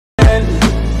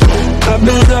I've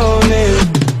been zoning,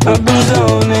 I've been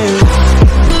zoning.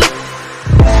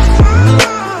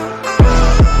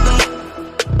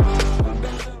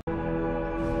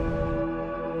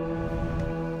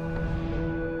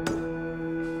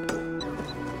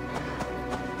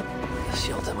 The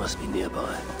shelter must be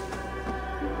nearby.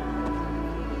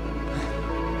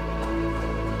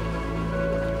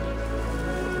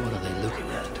 What are they looking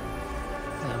at?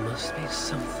 There must be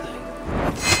something.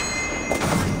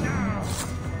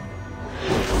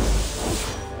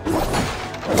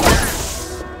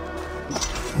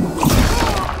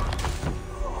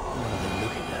 What are they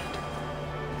looking at?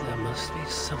 There must be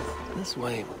something. This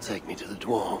way will take me to the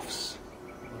dwarves.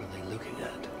 What are they looking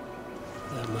at?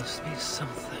 There must be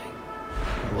something.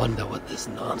 I wonder what this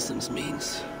nonsense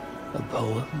means. A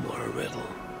poem or a riddle?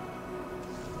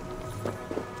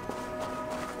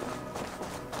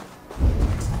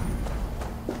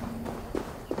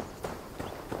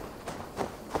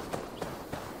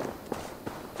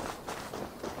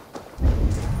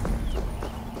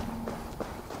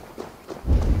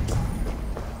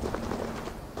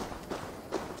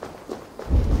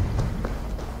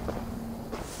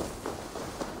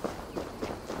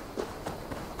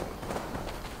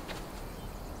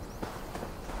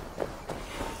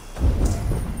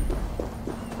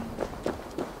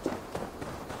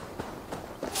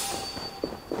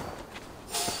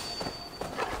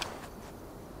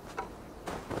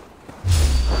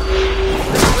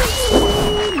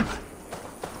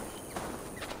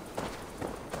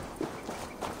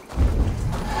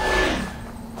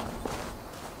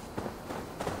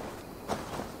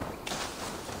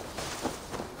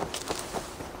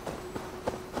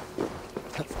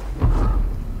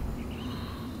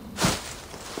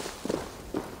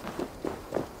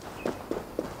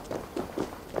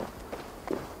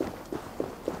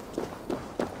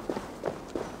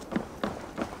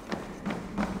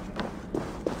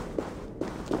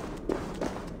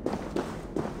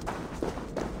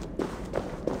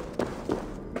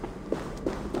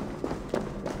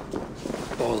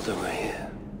 Baldur were here,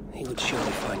 he would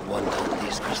surely find wonder in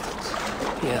these crystals.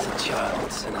 He has a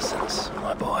child's innocence,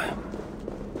 my boy.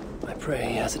 I pray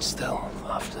he has it still,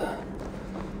 after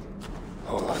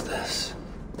all of this.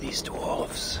 These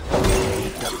dwarves, I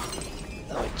need them,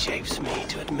 though it chafes me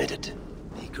to admit it.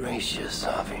 Be gracious,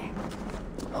 Harvey.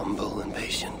 Humble and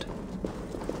patient.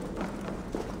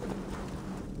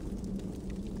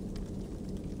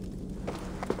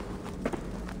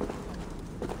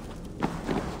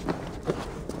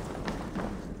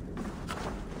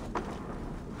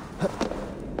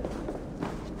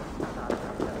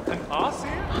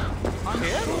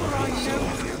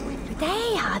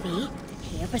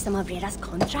 For some of Rita's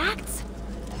contracts?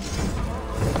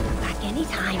 Back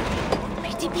anytime.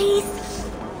 Pretty please.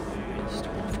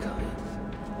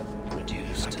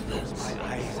 Reduced to this.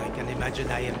 My eyes, I can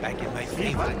imagine I am back in my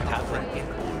favorite tavern in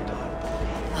Uldar.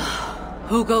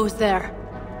 Who goes there?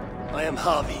 I am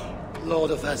Harvey,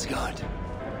 Lord of Asgard.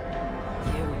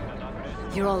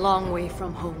 You're a long way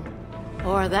from home.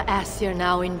 Or the Aesir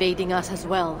now invading us as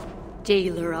well.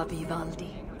 Jailer of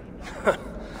Ivaldi.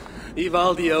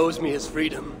 Ivaldi owes me his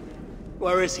freedom.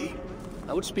 Where is he?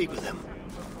 I would speak with him.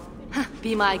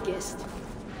 Be my guest.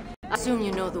 I assume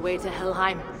you know the way to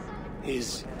Helheim.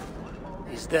 He's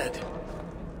dead.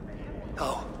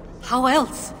 How? How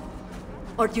else?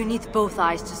 Or do you need both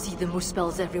eyes to see the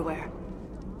muspels everywhere?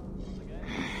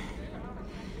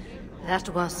 That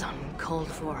was uncalled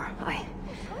for.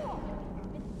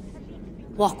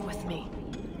 Walk with me.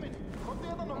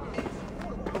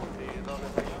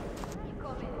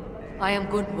 I am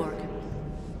Gunborg,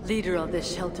 leader of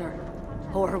this shelter,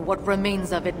 or what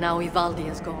remains of it now Ivaldi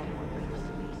has gone.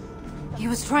 He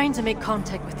was trying to make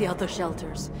contact with the other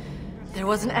shelters. There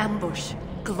was an ambush,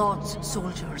 Glod's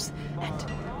soldiers, and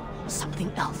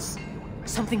something else.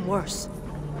 Something worse.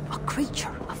 A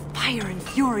creature of fire and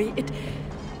fury.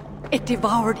 It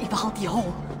devoured Ivaldi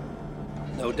whole.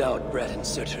 No doubt bred in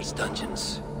Surtur's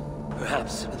dungeons.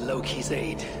 Perhaps with Loki's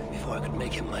aid, before I could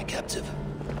make him my captive.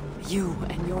 You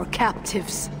and your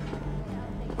captives.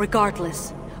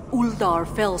 Regardless, Uldar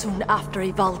fell soon after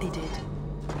Ivaldi did.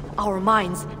 Our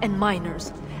mines and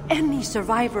miners, any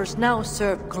survivors now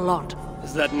serve Glod.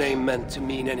 Is that name meant to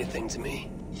mean anything to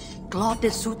me? Glod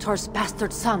is Surtur's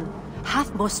bastard son, half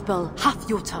Muspel, half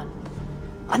Jotun.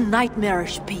 A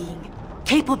nightmarish being,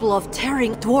 capable of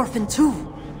tearing dwarf in two.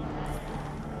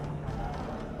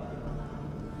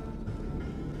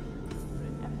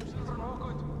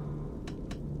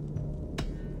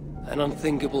 An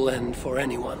unthinkable end for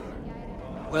anyone,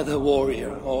 whether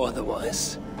warrior or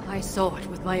otherwise. I saw it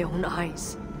with my own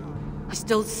eyes. I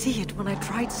still see it when I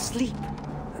try to sleep.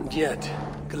 And yet,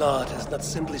 Glad has not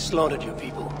simply slaughtered your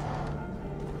people.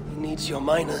 He needs your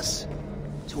miners.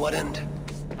 To what end?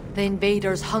 The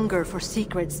invaders hunger for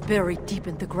secrets buried deep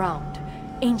in the ground.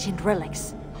 Ancient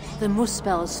relics. The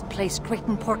Muspels place great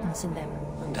importance in them.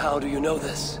 And how do you know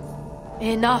this?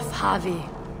 Enough, Javi.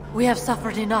 We have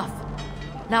suffered enough.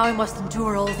 Now I must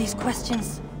endure all these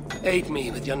questions. Aid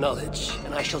me with your knowledge,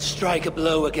 and I shall strike a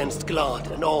blow against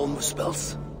Glad and all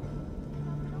Muspels.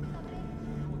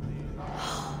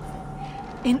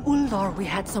 In Uldar, we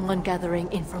had someone gathering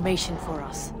information for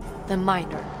us. The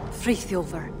miner,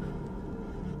 Fritjof.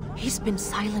 He's been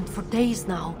silent for days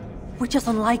now, which is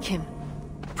unlike him.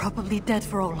 Probably dead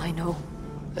for all I know.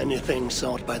 Anything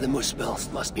sought by the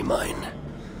Muspels must be mine.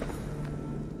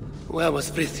 Where was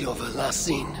Fritjof last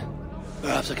seen?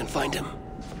 Perhaps I can find him.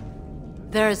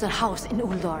 There is a house in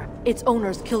Uldar. Its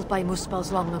owners killed by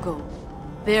Muspels long ago.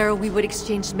 There we would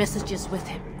exchange messages with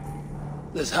him.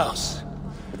 This house.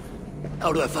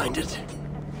 How do I find it?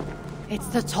 It's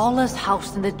the tallest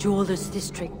house in the Jewelers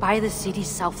District by the city's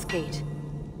south gate.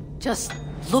 Just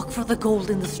look for the gold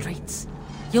in the streets.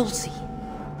 You'll see.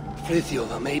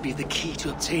 Fritjof may be the key to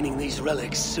obtaining these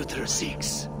relics Surtur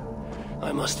seeks.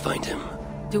 I must find him.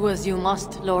 Do as you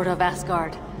must, Lord of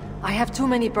Asgard. I have too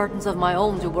many burdens of my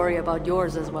own to worry about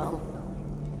yours as well.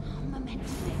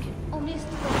 Only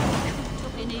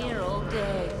took in here all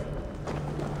day.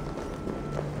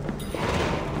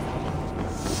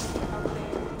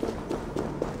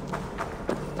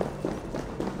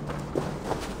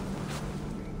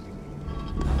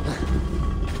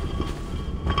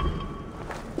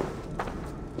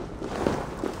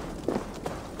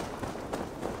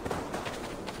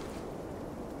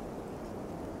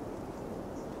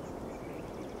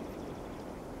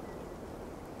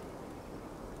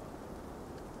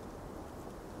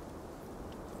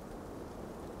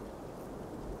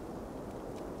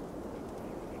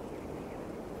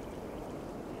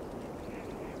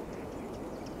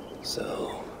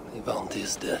 So, Ivaldi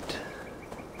is dead.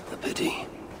 A pity.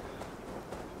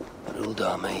 But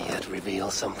Uldar may yet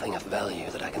reveal something of value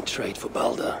that I can trade for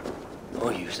Balder,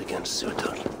 or use against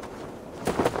Surtur.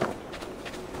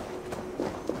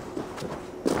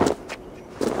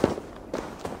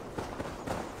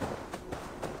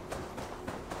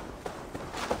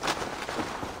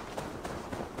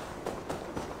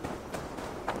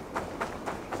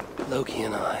 Loki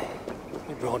and I,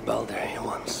 we brought Balder here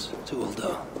once, to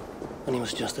Uldar. When he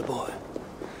was just a boy.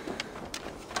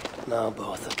 Now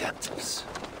both are captives.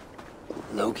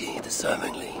 Loki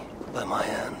deservingly by my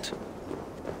hand,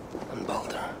 and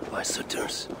Balder by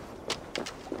Surtur's.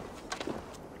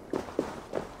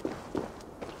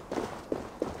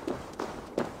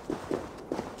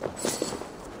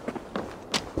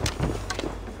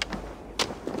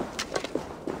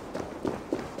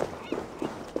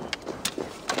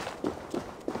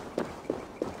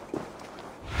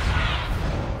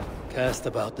 Cast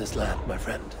about this land, my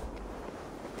friend.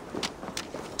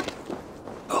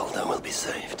 Balder will be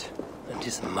saved, and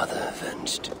his mother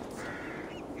avenged.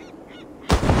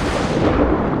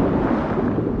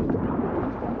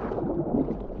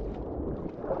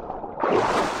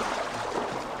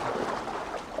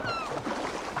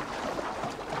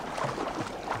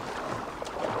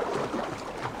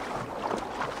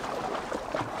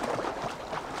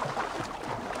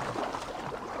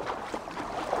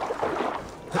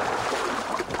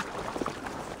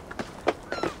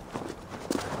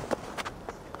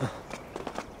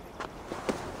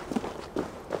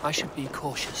 I should be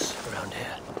cautious around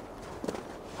here.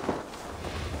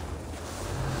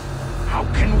 How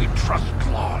can we trust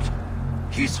Claude?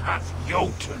 He's half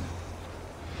Jotun.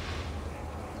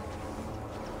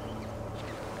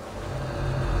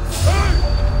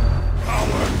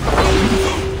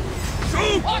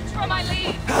 Watch for my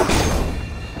lead!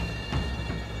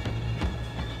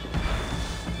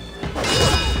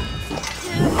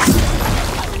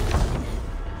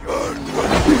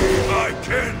 I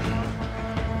can.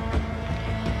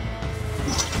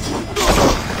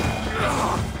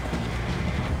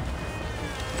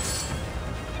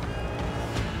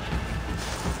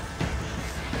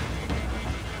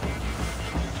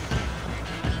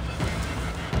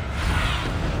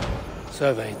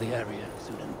 Survey the area,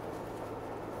 Sudan.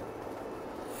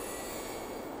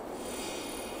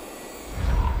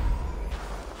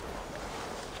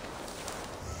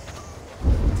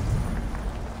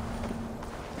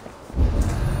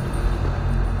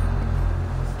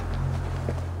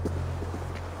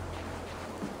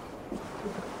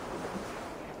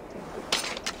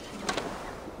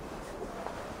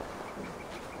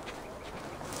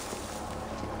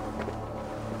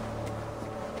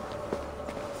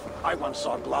 I once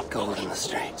saw Glove Gold in the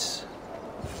streets.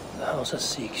 The house I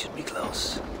seek should be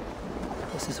close.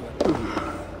 This is what...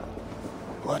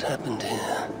 What happened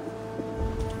here?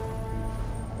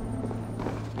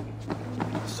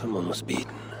 Someone was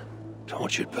beaten,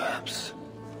 tortured perhaps,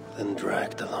 then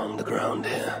dragged along the ground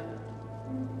here.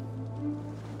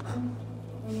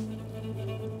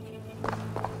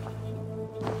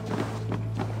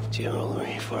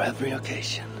 Jewelry for every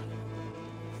occasion.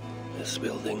 This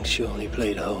building surely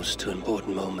played host to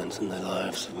important moments in the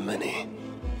lives of many.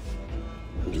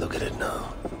 And look at it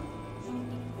now.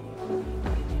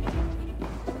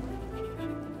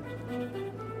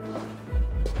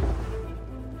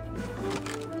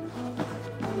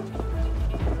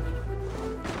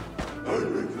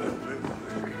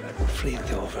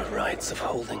 Fritjof writes of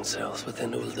holding cells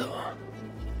within Uldar.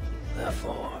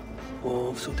 Therefore,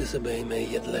 wolves who disobey may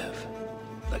yet live.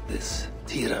 Like this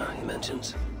Tira he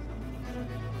mentions.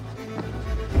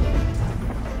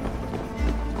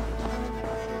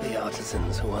 The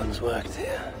artisans who once worked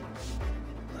here.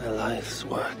 Their life's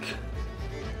work.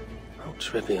 How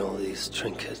trivial these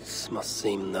trinkets must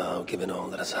seem now, given all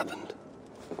that has happened.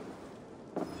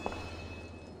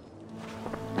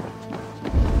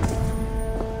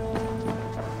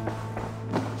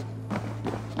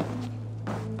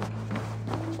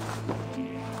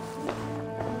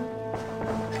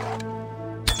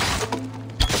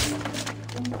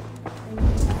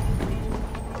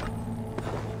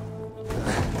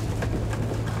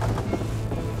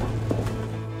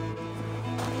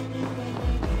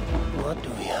 What do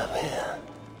we have here?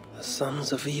 The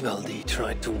sons of Ivaldi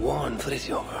tried to warn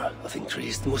Fritjof of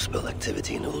increased Muspel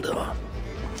activity in Uldar.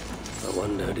 I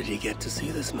wonder, did he get to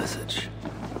see this message?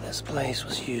 This place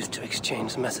was used to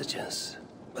exchange messages,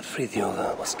 but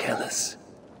Fritjof was careless.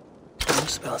 The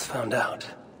Muspels found out,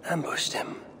 ambushed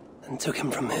him, and took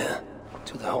him from here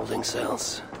to the holding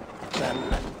cells. Then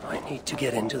I need to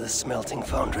get into the smelting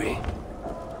foundry.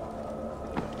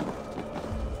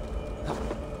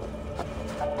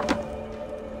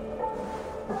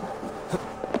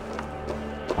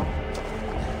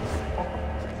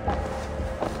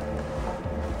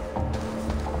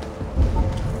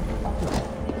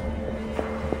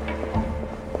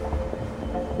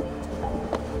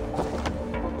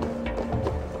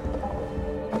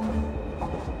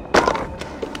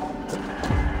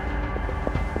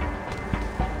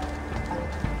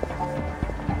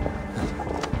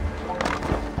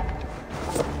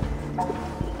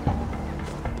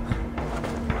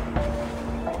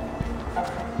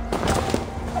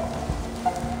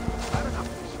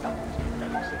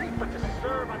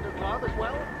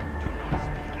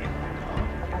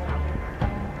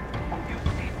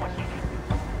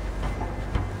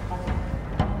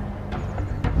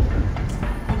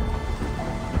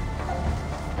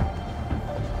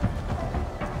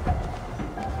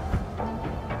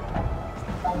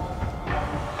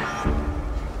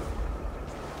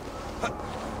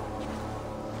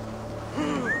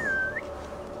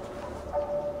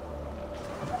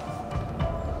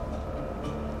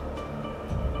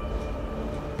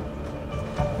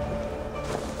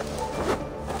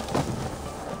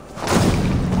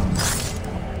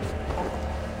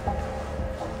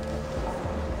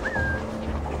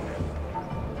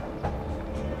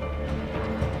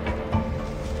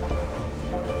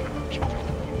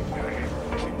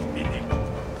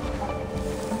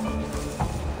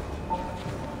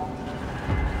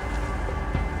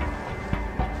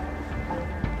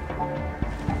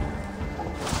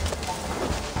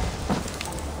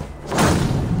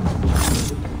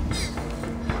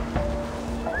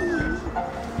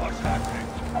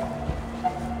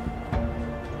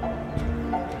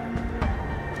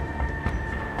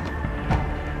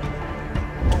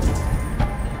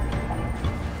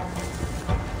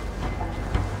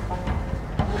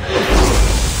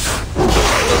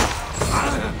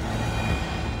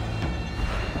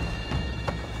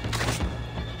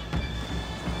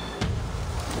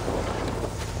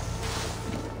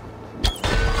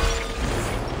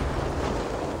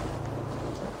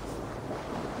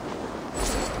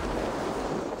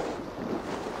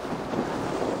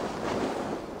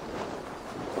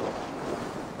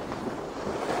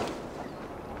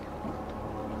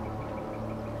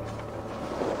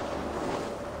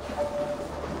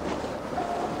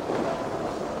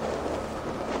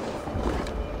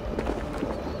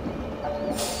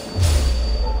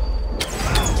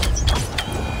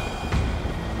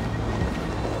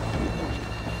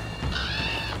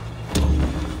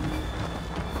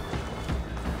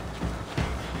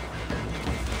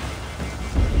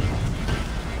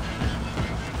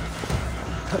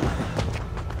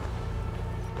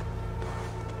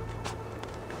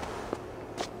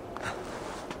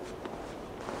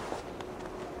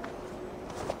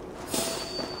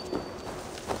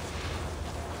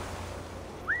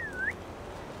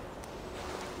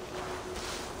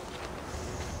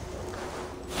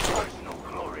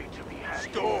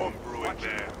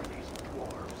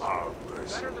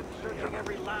 yours. Better than searching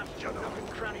every last nook and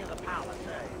cranny of the palace,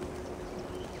 eh?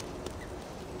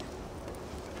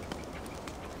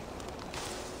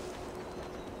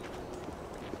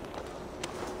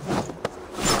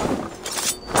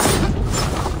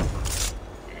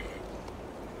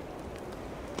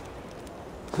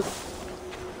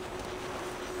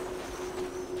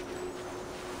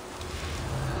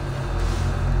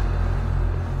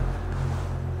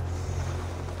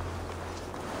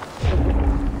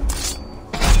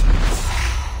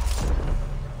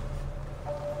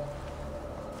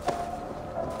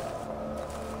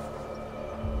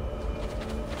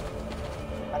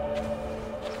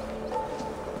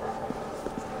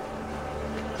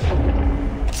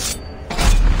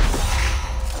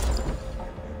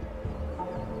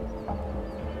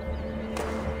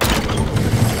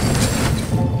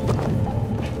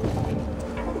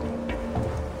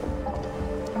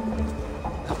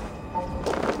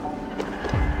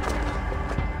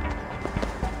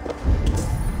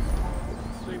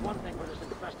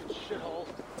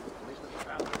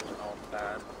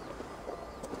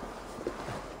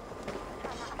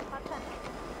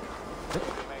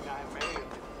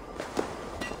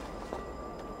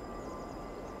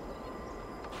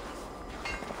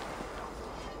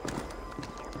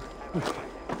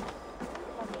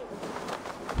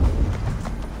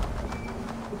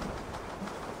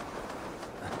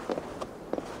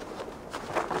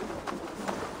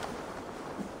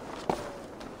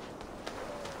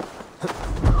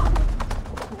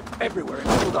 Everywhere in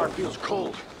Eldar feels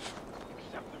cold.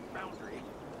 Except the boundary.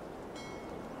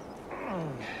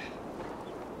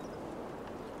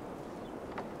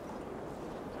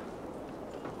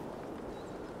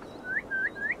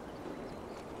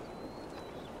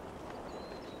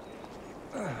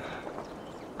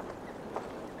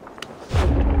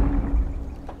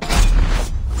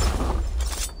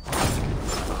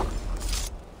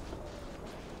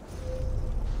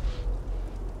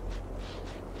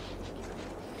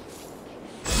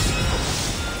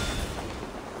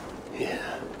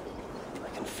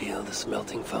 The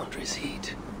smelting foundry's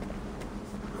heat.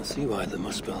 I see why the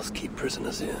Muspels keep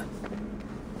prisoners here.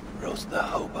 Roast the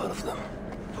hope out of them.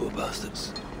 Poor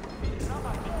bastards. We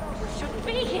shouldn't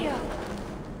be here!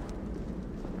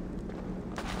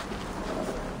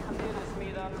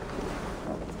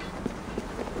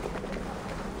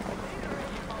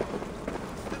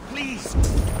 Please,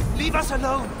 leave us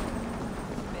alone.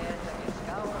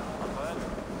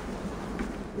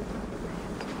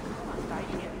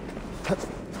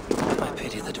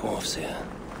 The dwarves here.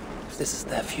 If this is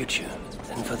their future,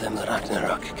 then for them the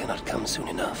Ragnarok cannot come soon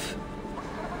enough.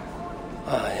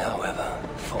 I, however,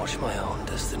 forge my own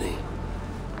destiny.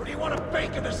 What do you want to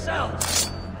bake in the cells?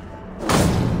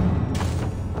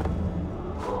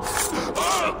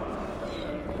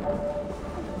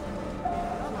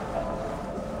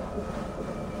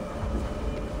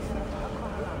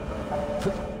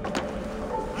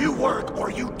 You work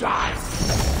or you die!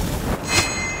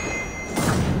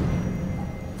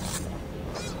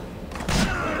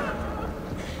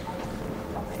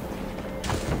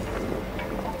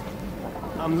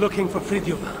 I'm looking for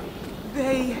Fritjof.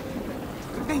 They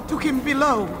took him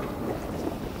below.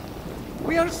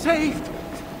 We are saved.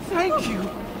 Thank you.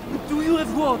 Do you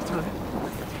have water?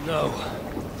 No.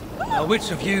 Now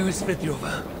which of you is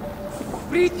Fritjof?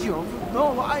 Fritjof?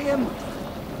 No, I am...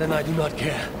 Then I do not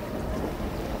care.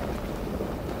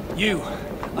 You.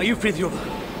 Are you Fritjof?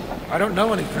 I don't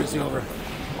know any Fritjof.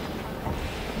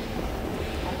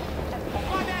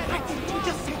 Why didn't you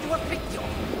just say you were Fritjof?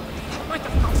 I might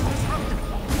have gotten this out.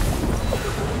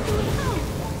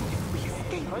 If we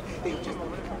escape, they'll just...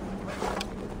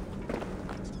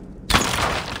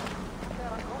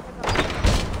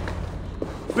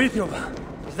 Fritjof,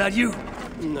 is that you?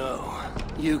 No,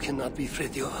 you cannot be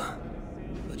Fritjof.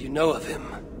 But you know of him.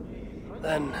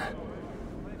 Then,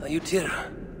 are you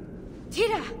Tira?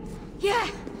 Tira? Yeah.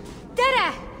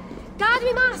 Tira! Gad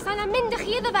mi mas an am mynd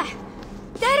iddo fe.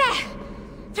 Tira!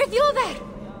 Fritjof!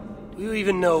 Do you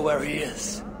even know where he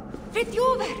is?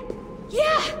 Fritjof!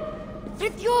 Yeah!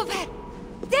 Fritjof!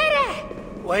 Tira!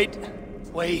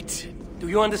 Wait. Do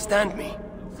you understand me?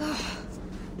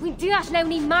 Wi'n deall lewn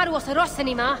ni marw os arosan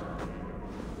ni ma.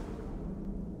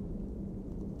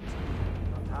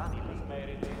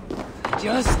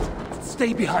 Just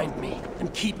stay behind me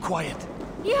and keep quiet.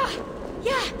 Yeah!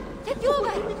 Fritjof!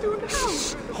 What do we do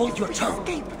now? Hold your tongue.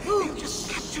 Escape. They'll just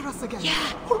capture us again.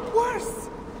 Yeah. Or worse.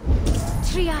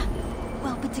 Tria,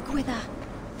 wel bydd digwydda.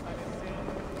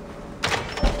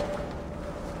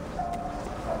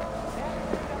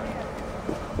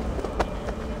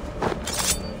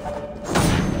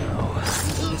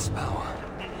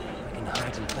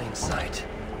 sight.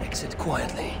 Exit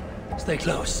quietly. Stay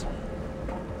close.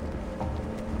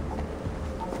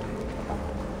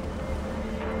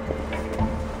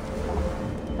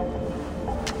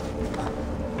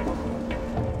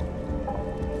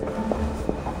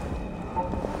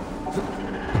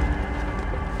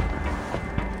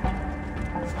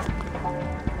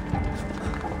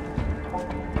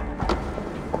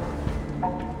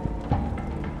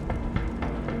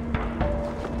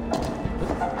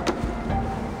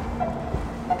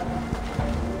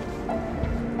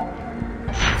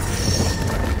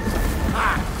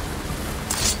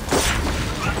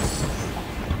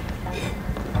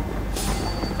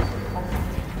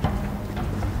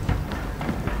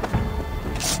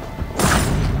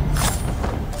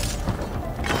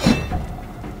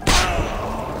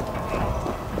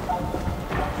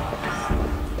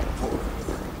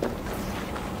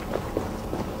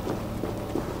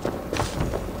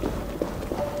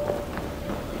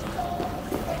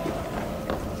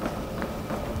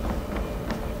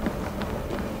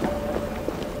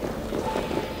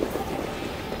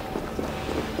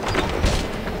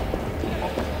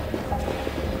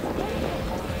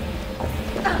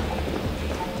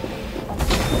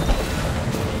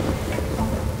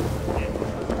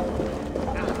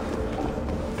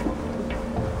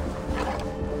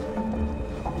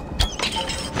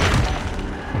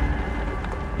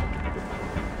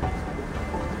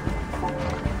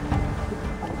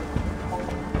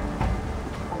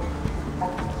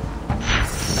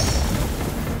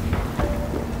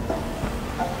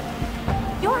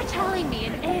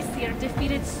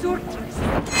 Defeated Surtress.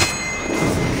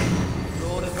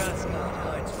 Lord of Asgard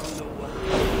hides from no one.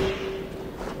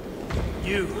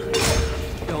 You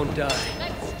don't die.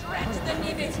 Let's stretch the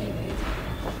nivety.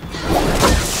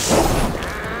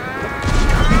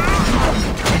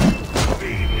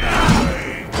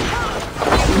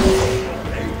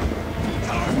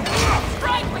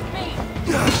 Strike with me!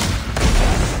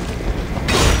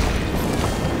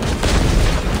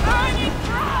 Burning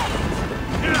pride!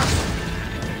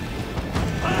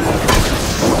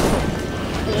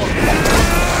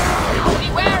 Be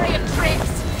wary of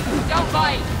tricks! Don't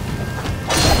bite!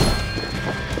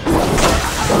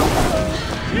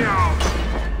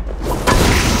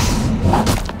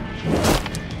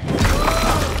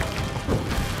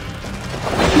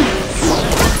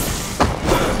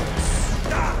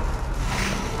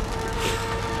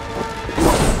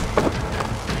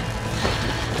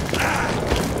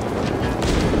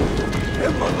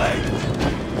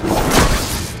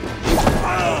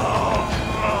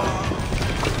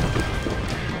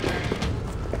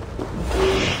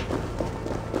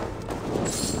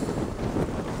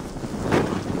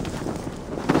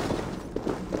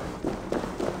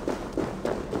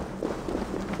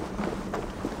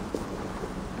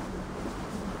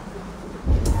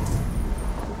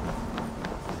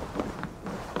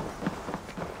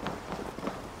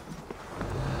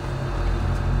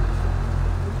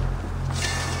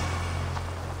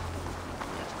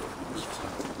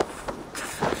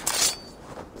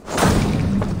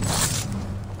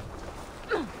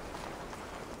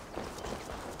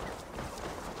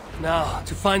 Now,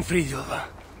 to find Fritjof.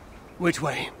 Which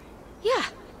way? Yeah.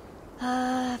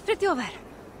 Fritjof.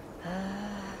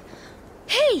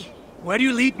 Hey! Where do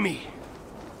you lead me?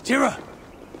 Tira!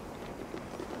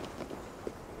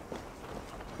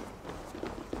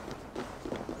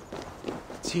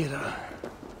 Tira.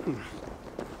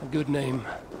 A good name.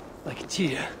 Like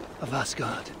Tyr of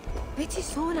Asgard. Betty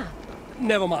Sona.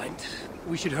 Never mind.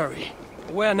 We should hurry.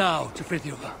 Where now to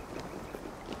Fritjof?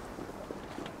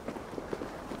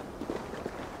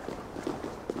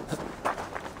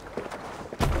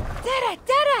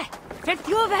 Dere!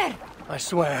 Fritjof! I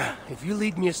swear, if you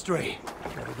lead me astray,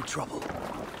 there will be trouble.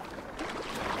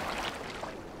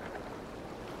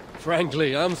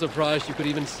 Frankly, I'm surprised you could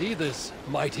even see this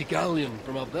mighty galleon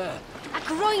from up there.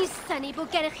 Ac roi'n syni bod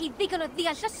gennych chi ddigon o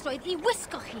ddeallusrwydd I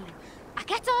wisgo chi.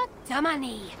 Ac eto, dyma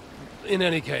ni. In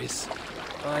any case,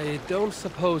 I don't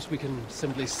suppose we can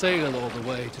simply sail all the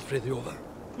way to Fritjof.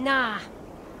 Na.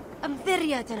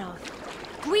 Ymddiried yn oedd.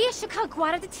 Dwi eisiau cael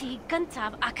gwared y tŷ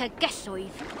gyntaf ac y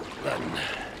gellwydd. Then,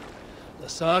 the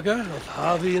saga of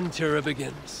Harvey and Tira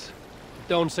begins.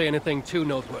 Don't say anything too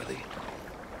noteworthy.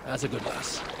 That's a good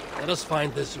lass. Let us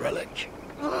find this relic.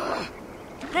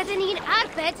 Rydyn ni'n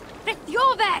arbed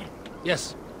Fritjof!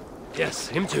 Yes. Yes,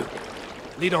 him too.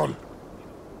 Lead on.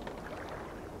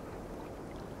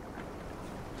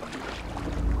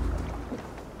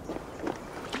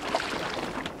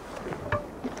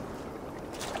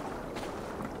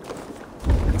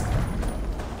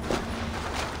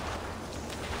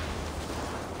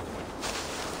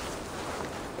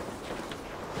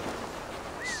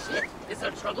 Shit! Is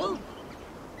there trouble?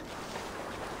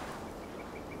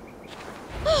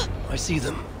 I see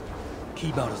them.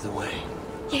 Keep out of the way.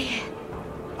 Yeah.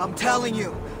 I'm telling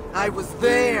you, I was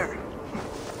there.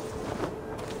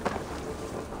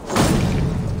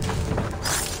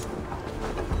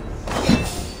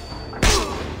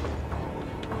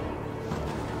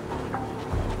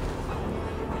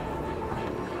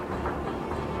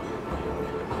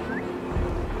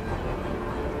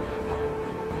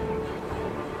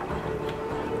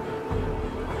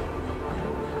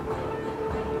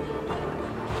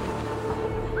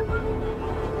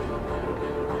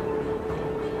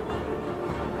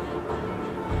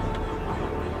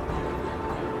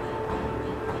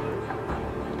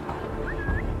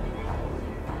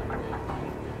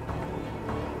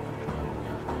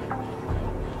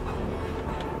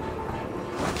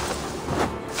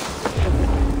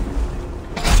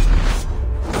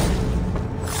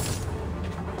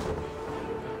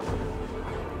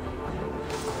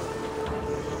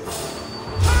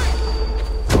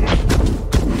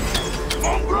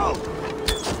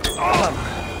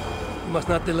 You must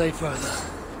not delay further.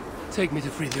 Take me to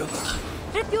Fritjof.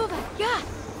 Fritjof, yeah.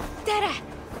 Dere.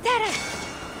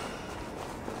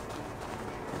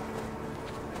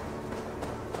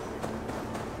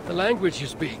 The language you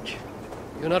speak.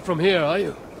 You're not from here, are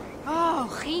you? Oh,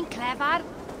 chi'n clever.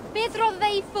 Beth roedd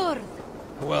fe I ffwrdd?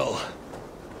 Well,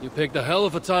 you picked a hell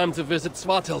of a time to visit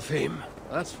Svartalfheim.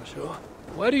 That's for sure.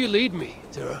 Where do you lead me,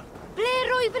 Tira? Ble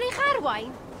rwyf yn eich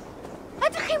arwain?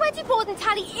 Ydych chi wedi bod yn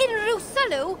talu unrhyw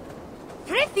sylw?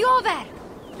 Fritjofer!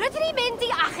 Rydyn ni'n mynd I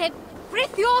achub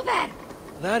Fritjofer!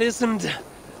 That isn't...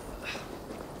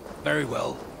 very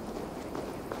well.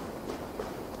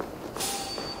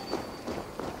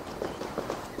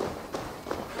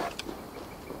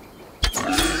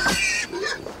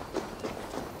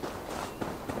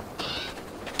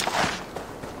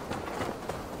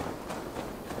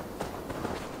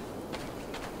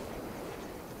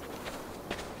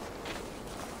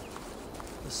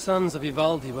 The sons of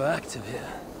Ivaldi were active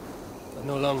here, but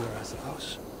no longer, I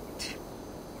suppose.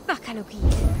 Bacan o gyd.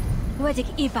 Nwedig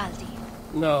Ivaldi.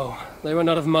 No, they were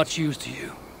not of much use to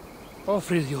you. Or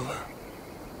Fritjof.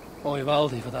 Or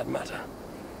Ivaldi, for that matter.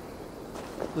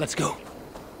 Let's go.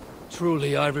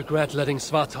 Truly, I regret letting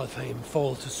Svartalfheim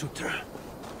fall to Sutra.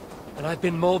 And I've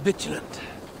been more vigilant.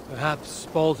 Perhaps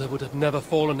Balder would have never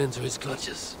fallen into his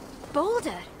clutches.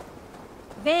 Balder?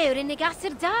 Fe yw'r unig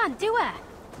asur da, yn dyw e?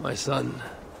 My son,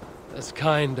 as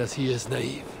kind as he is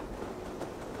naive.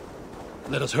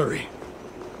 Let us hurry.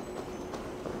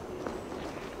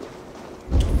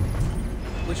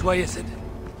 Which way is it?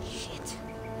 Shit.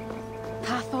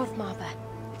 Pa ffordd ma fe?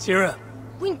 Tira.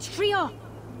 Wy'n trio.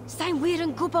 Sa'n wir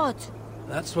yn gwybod.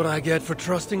 That's what I get for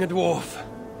trusting a dwarf.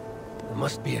 There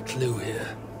must be a clue here.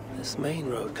 This main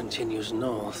road continues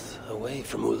north, away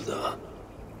from Uldar.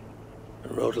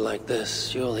 A road like this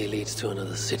surely leads to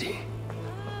another city.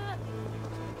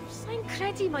 Sa'n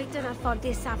credu mai dyna'r ffordd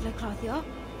i'r safle cloddio.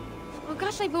 Ond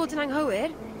gallai fod yn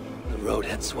anghywir. The road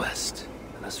heads west,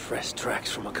 and has fresh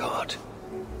tracks from a cart.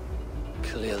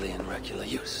 Clearly in regular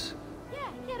use.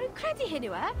 Rwy'n credu hyn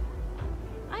yw e.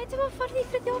 A dyma ffordd I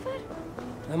Fritjofer?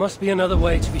 There must be another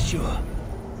way to be sure.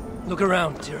 Look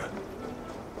around, Tira.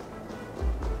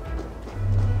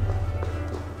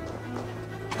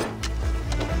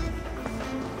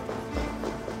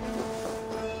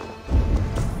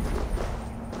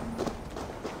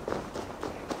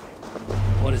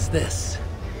 What is this?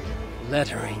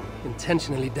 Lettering,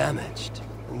 intentionally damaged,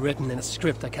 and written in a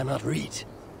script I cannot read.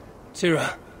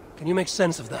 Tira, can you make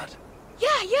sense of that?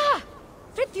 Yeah!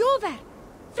 Fritjofer!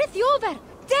 Fritjofer!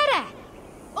 Dere!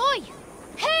 Oi!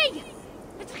 Hei!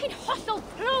 Ydych chi'n hollol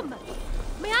plwm!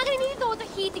 Mae angen I ni ddod o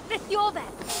hyd I Fritjofer!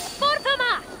 Ffordd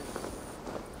yma!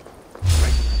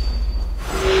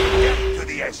 Get to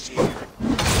the SE.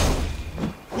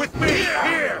 With me,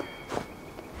 here!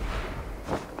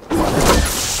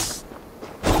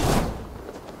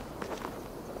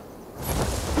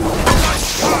 My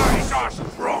ties are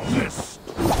strongest!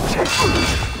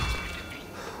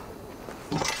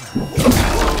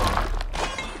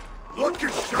 Look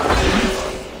at you!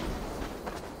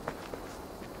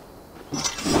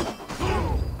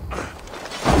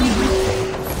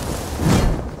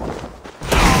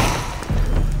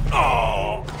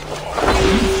 Oh!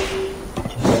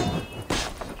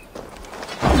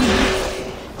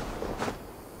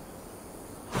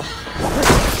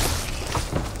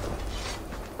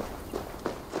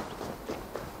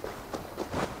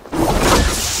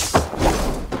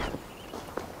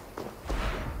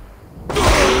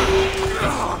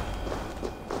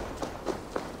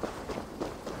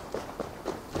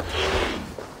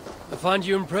 find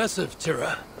you impressive,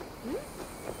 Tira.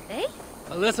 Eh?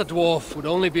 A lesser dwarf would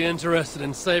only be interested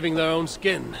in saving their own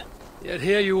skin. Yet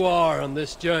here you are on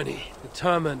this journey,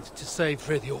 determined to save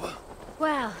Fritjof.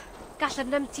 Wel, gallaf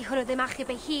nymti hwnnw ddim achub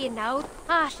ei hun nawr,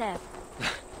 a llef.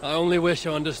 I only wish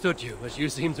I understood you, as you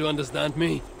seem to understand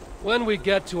me. When we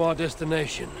get to our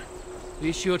destination,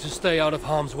 be sure to stay out of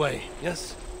harm's way,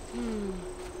 yes?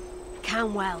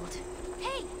 Can weld.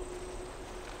 Hey!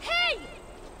 Hey!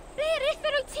 Ble eithaf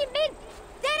nhw ti'n mynd?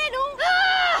 Dere nhw!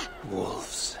 Ah!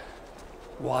 Wolves.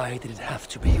 Why did it have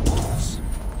to be wolves?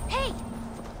 Hey!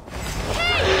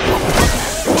 Hey!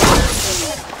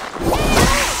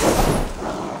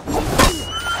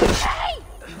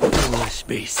 Foolish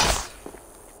beasts.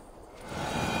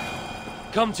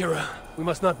 Come, Tira. We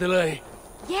must not delay.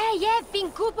 Yeah,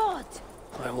 fi'n gwybod.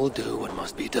 I will do what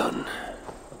must be done.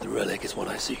 But the relic is what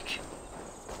I seek.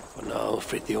 For now,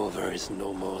 Fritjof is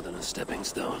no more than a stepping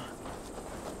stone.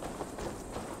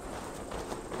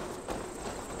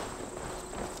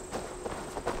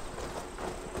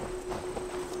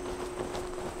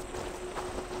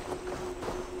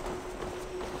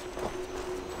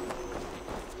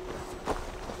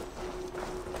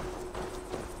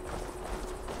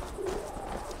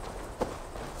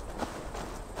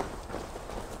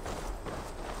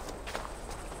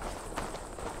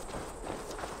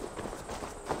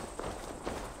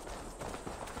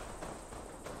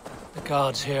 The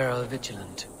guards here are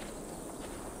vigilant.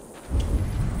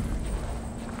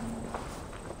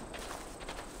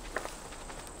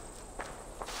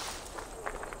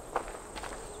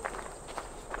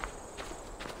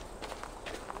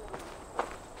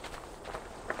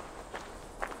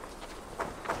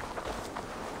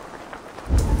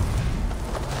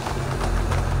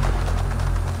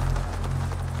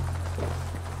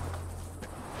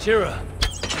 Tira,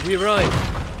 we arrived.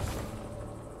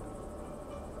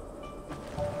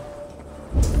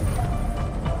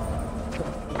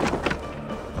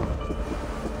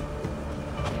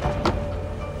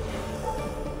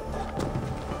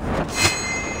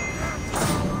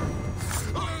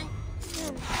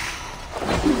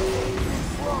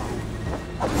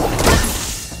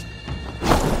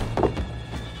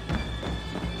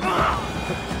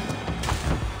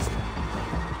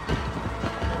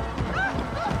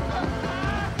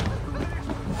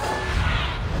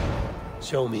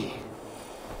 Show me.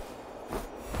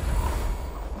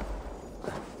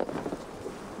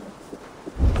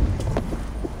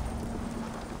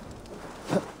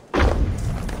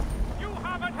 You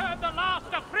haven't heard the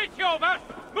last of Fritjof!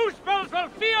 Moosebells will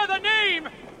fear the name!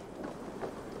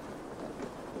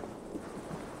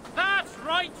 That's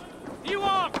right! You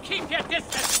all keep your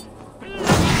distance! Bloody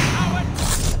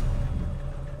cowards!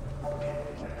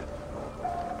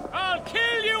 I'll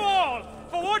kill you all!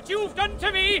 For what you've done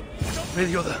to me!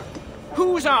 Fritjof.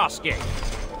 Who's asking?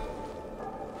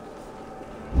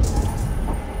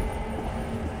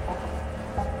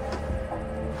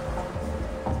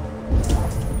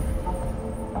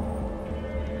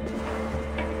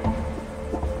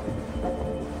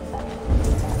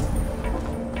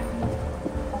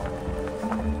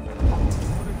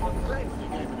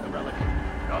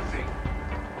 Nothing.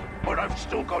 But I've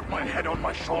still got my head on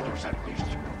my shoulders at least.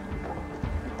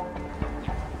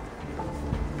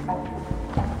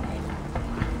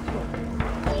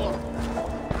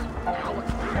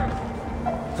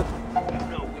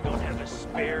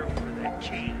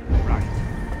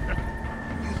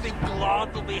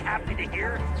 Will be happy to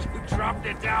hear you dropped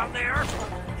it down there.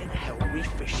 Then help me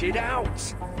fish it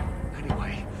out.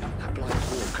 Anyway, that blind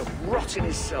fool can rot in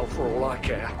himself for all I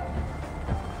care.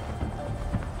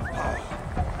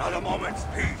 Oh, not a moment's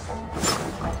peace.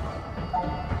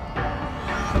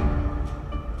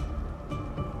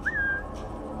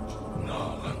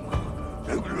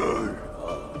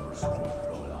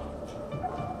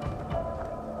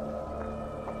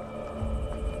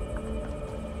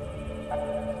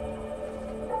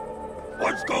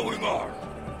 What's going on?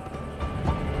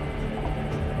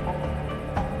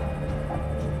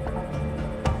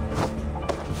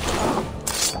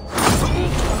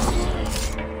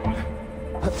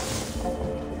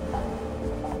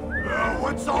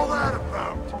 What's all that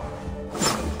about?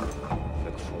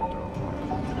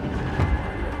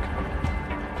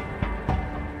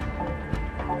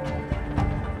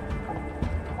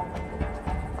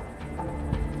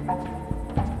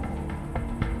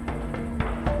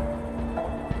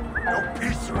 No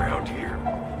peace around here.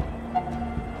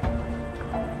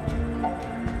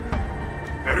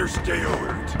 Better stay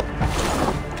alert.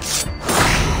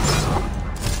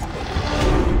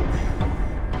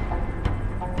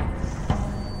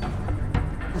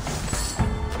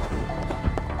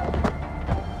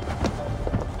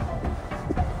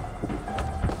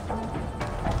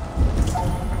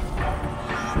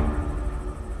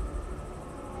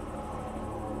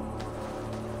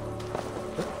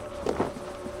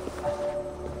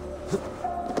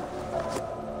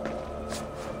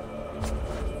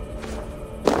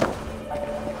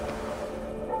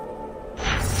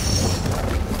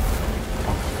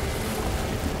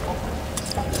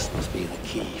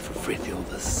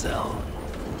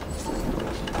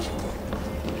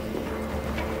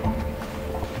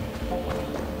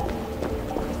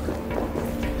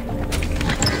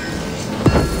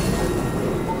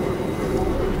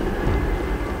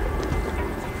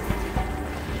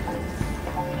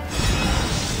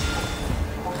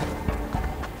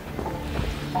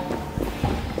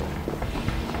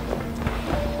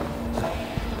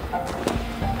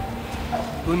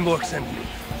 Gunborg sent you.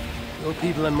 Your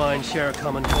people and mine share a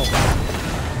common cause.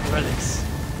 Relics.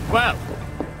 Well,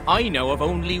 I know of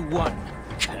only one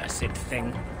cursed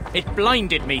thing. It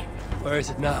blinded me. Where is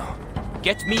it now?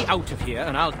 Get me out of here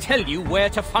and I'll tell you where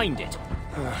to find it.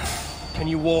 Can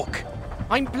you walk?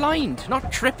 I'm blind,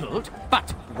 not crippled,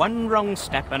 but one wrong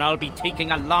step and I'll be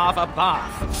taking a lava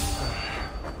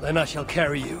bath. Then I shall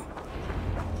carry you.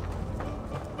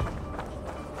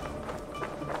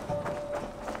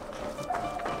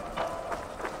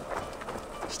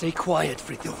 Stay quiet,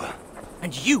 Fritjof.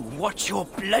 And you watch your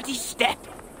bloody step.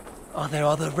 Are there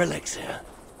other relics here?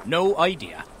 No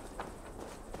idea.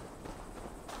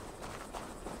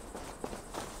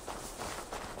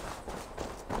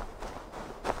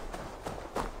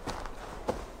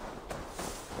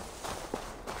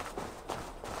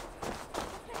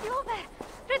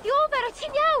 Fritjof, wyt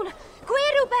ti'n iawn? Gwe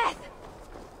rhywbeth!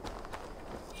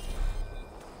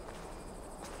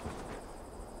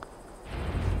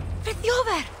 Fritjof!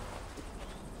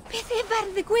 Beth efer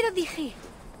ddigwyddodd I chi?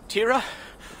 Tira?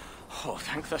 Oh,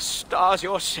 thank the stars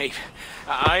you're safe.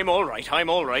 I'm all right.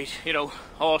 You know,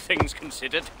 all things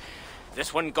considered.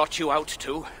 This one got you out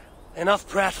too. Enough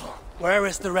prattle. Where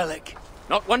is the relic?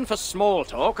 Not one for small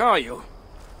talk, are you?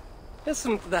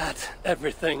 Isn't that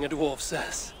everything a dwarf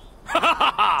says? Ha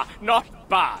ha ha! Not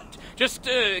bad. Just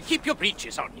keep your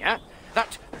breeches on, yeah?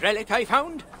 That relic I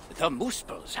found? The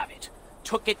Moospels have it.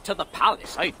 Took it to the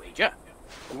palace, I'd wager.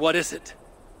 What is it?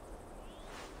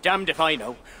 Damned if I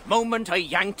know. Moment I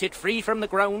yanked it free from the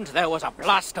ground, there was a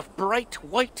blast of bright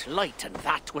white light, and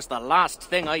that was the last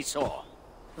thing I saw.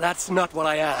 That's not what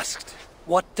I asked.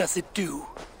 What does it do?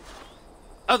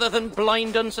 Other than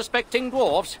blind, unsuspecting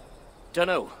dwarves?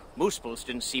 Dunno. Moospels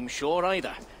didn't seem sure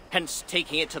either. Hence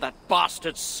taking it to that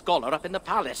bastard scholar up in the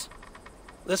palace.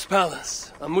 This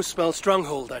palace, a Moospel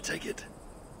stronghold, I take it.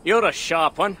 You're a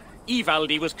sharp one.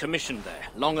 Ivaldi was commissioned there,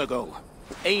 long ago.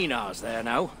 Einar's there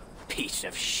now. Piece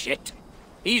of shit.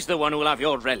 He's the one who'll have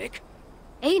your relic.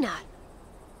 Einar?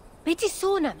 Be ti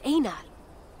sôn am, Einar?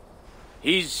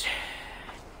 He's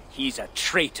a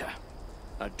traitor.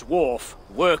 A dwarf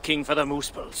working for the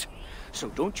Moospels. So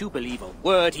don't you believe a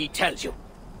word he tells you.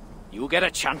 You get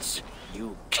a chance,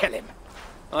 you kill him.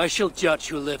 I shall judge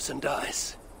who lives and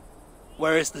dies.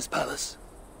 Where is this palace?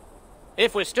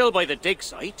 If we're still by the dig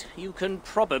site, you can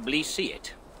probably see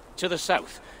it. To the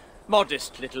south.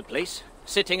 Modest little place,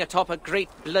 sitting atop a great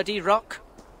bloody rock.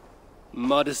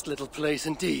 Modest little place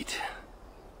indeed.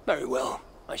 Very well.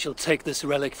 I shall take this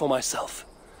relic for myself.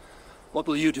 What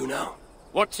will you do now?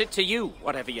 What's it to you,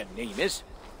 whatever your name is?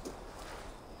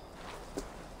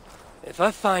 If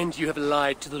I find you have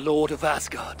lied to the Lord of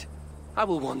Asgard, I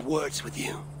will want words with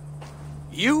you.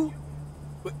 You?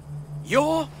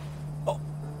 You're?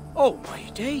 Oh my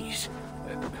days.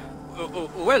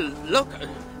 Well, look,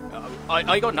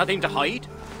 I got nothing to hide.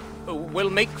 We'll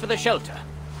make for the shelter.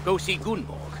 Go see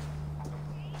Gunborg.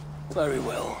 Very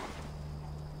well.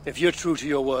 If you're true to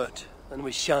your word, then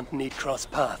we shan't need cross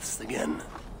paths again.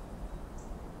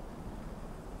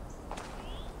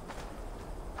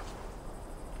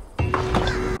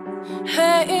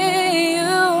 Hey,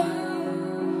 you,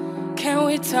 can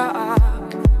we talk?